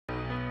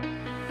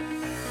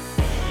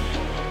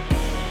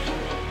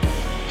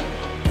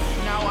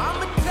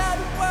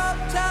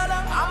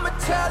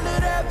tell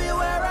it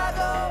everywhere I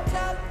go.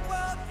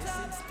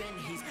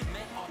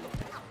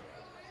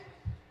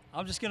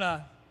 I'm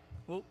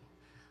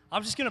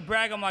just gonna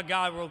brag on my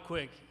God real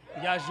quick.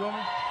 You guys join me?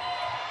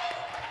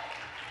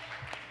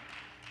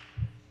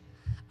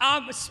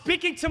 I'm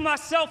speaking to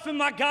myself and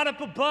my God up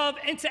above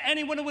and to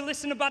anyone who will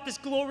listen about this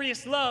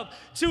glorious love.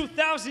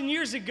 2,000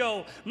 years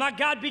ago, my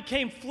God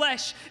became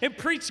flesh and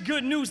preached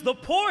good news. The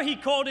poor he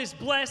called is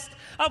blessed.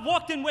 I've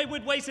walked in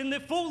wayward ways and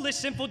lived foolish,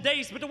 sinful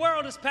days, but the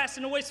world is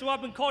passing away, so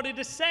I've been called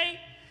to say,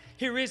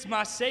 here is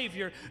my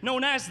Savior,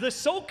 known as the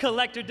soul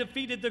collector,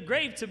 defeated the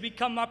grave to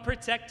become my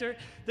protector.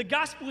 The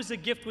gospel is a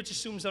gift which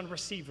assumes on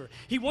receiver.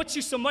 He wants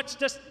you so much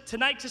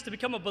tonight just to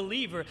become a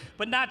believer,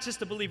 but not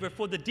just a believer,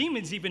 for the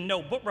demons even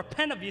know. But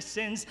repent of your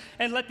sins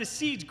and let the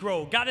seeds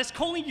grow. God is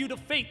calling you to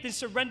faith and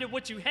surrender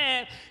what you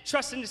have.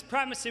 Trust in his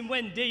promise, and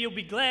one day you'll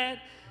be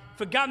glad.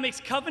 For God makes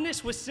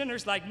covenants with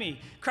sinners like me.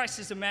 Christ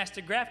is a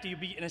master grafter. You'll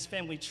be in his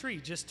family tree.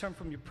 Just turn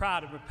from your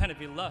pride and repent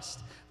of your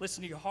lust.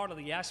 Listen to your heart. All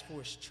he asks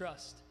for is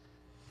trust.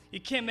 You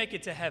can't make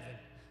it to heaven.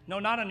 No,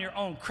 not on your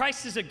own.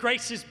 Christ is a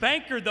gracious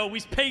banker, though.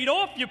 He's paid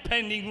off your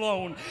pending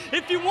loan.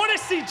 If you want to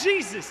see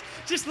Jesus,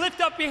 just lift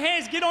up your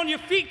hands, get on your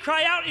feet,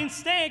 cry out and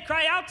stand.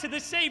 Cry out to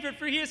the Savior,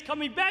 for he is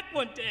coming back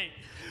one day.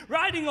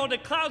 Riding on the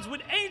clouds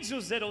with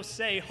angels that'll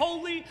say,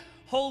 holy,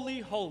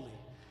 holy, holy.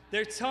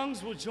 Their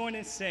tongues will join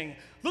and sing.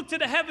 Look to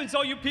the heavens,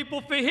 all you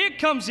people, for here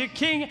comes your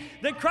King.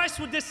 Then Christ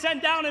will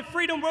descend down and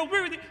freedom will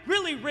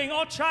really ring.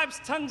 All tribes,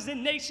 tongues,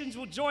 and nations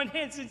will join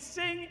hands and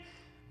sing.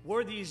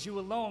 Worthy is you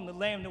alone, the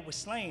Lamb that was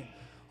slain.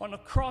 On the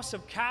cross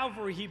of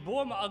Calvary, he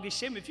bore my ugly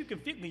shame. If you can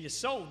feel in your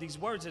soul these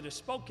words that are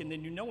spoken,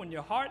 then you know in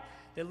your heart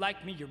that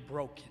like me, you're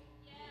broken.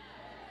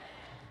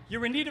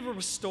 You're in need of a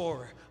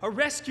restorer, a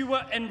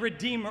rescuer, and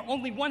redeemer.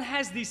 Only one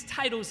has these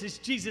titles is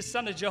Jesus,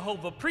 Son of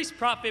Jehovah, priest,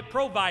 prophet,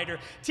 provider,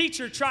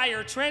 teacher,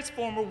 trier,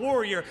 transformer,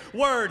 warrior,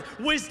 word,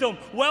 wisdom,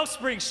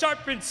 wellspring,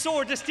 sharpened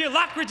sword to steal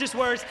Lockridge's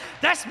words.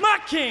 That's my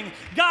King,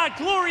 God,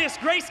 glorious,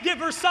 grace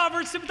giver,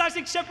 sovereign,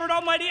 sympathizing shepherd,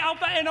 almighty,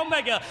 Alpha and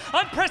Omega,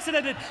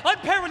 unprecedented,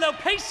 unparalleled,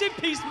 patient,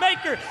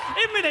 peacemaker,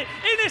 imminent,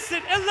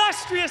 innocent,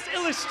 illustrious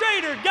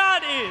illustrator.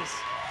 God is.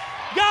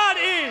 God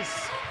is.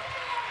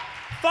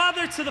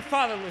 Father to the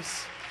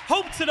fatherless.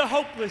 Hope to the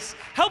hopeless,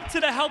 help to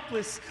the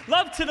helpless,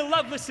 love to the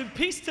loveless, and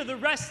peace to the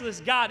restless.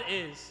 God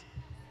is.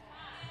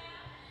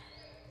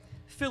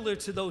 Filler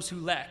to those who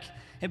lack,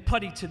 and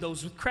putty to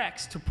those with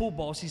cracks. To pool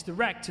balls, he's the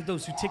rack. To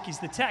those who tick, he's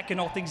the tack. And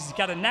all things, he's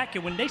got a knack.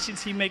 And when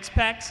nations, he makes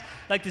pacts.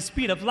 Like the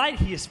speed of light,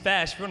 he is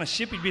fast. If you're on a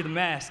ship, he'd be the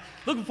mast.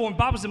 Looking for him,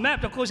 Bible's a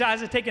map. Don't close your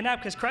eyes and take a nap,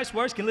 because Christ's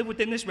words can live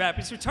within this rap.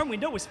 His return, we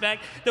know is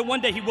fact, that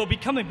one day he will be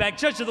coming back.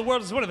 Judge of the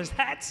world is one of his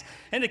hats,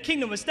 and the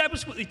kingdom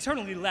established will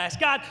eternally last.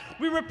 God,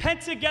 we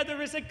repent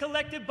together as a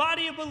collective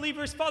body of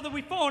believers. Father,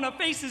 we fall on our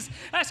faces,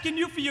 asking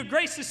you for your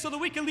graces so that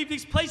we can leave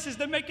these places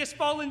that make us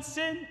fall in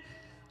sin.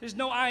 There's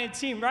no I in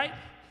team, right?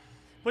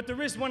 But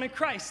there is one in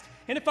Christ.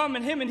 And if I'm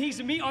in him and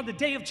he's in me, on the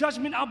day of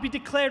judgment, I'll be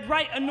declared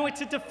right,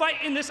 anointed to fight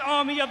in this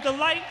army of the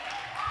light.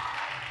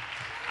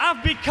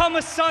 I've become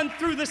a son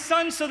through the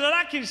sun so that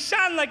I can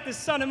shine like the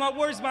sun, and my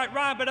words might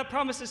rhyme, but I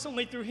promise it's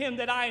only through him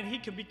that I and he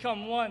can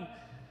become one.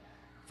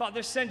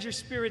 Father, send your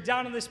spirit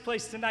down in this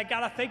place tonight.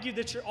 God, I thank you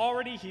that you're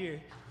already here.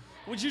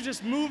 Would you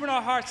just move in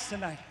our hearts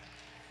tonight?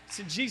 It's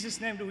in Jesus'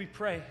 name that we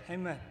pray.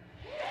 Amen.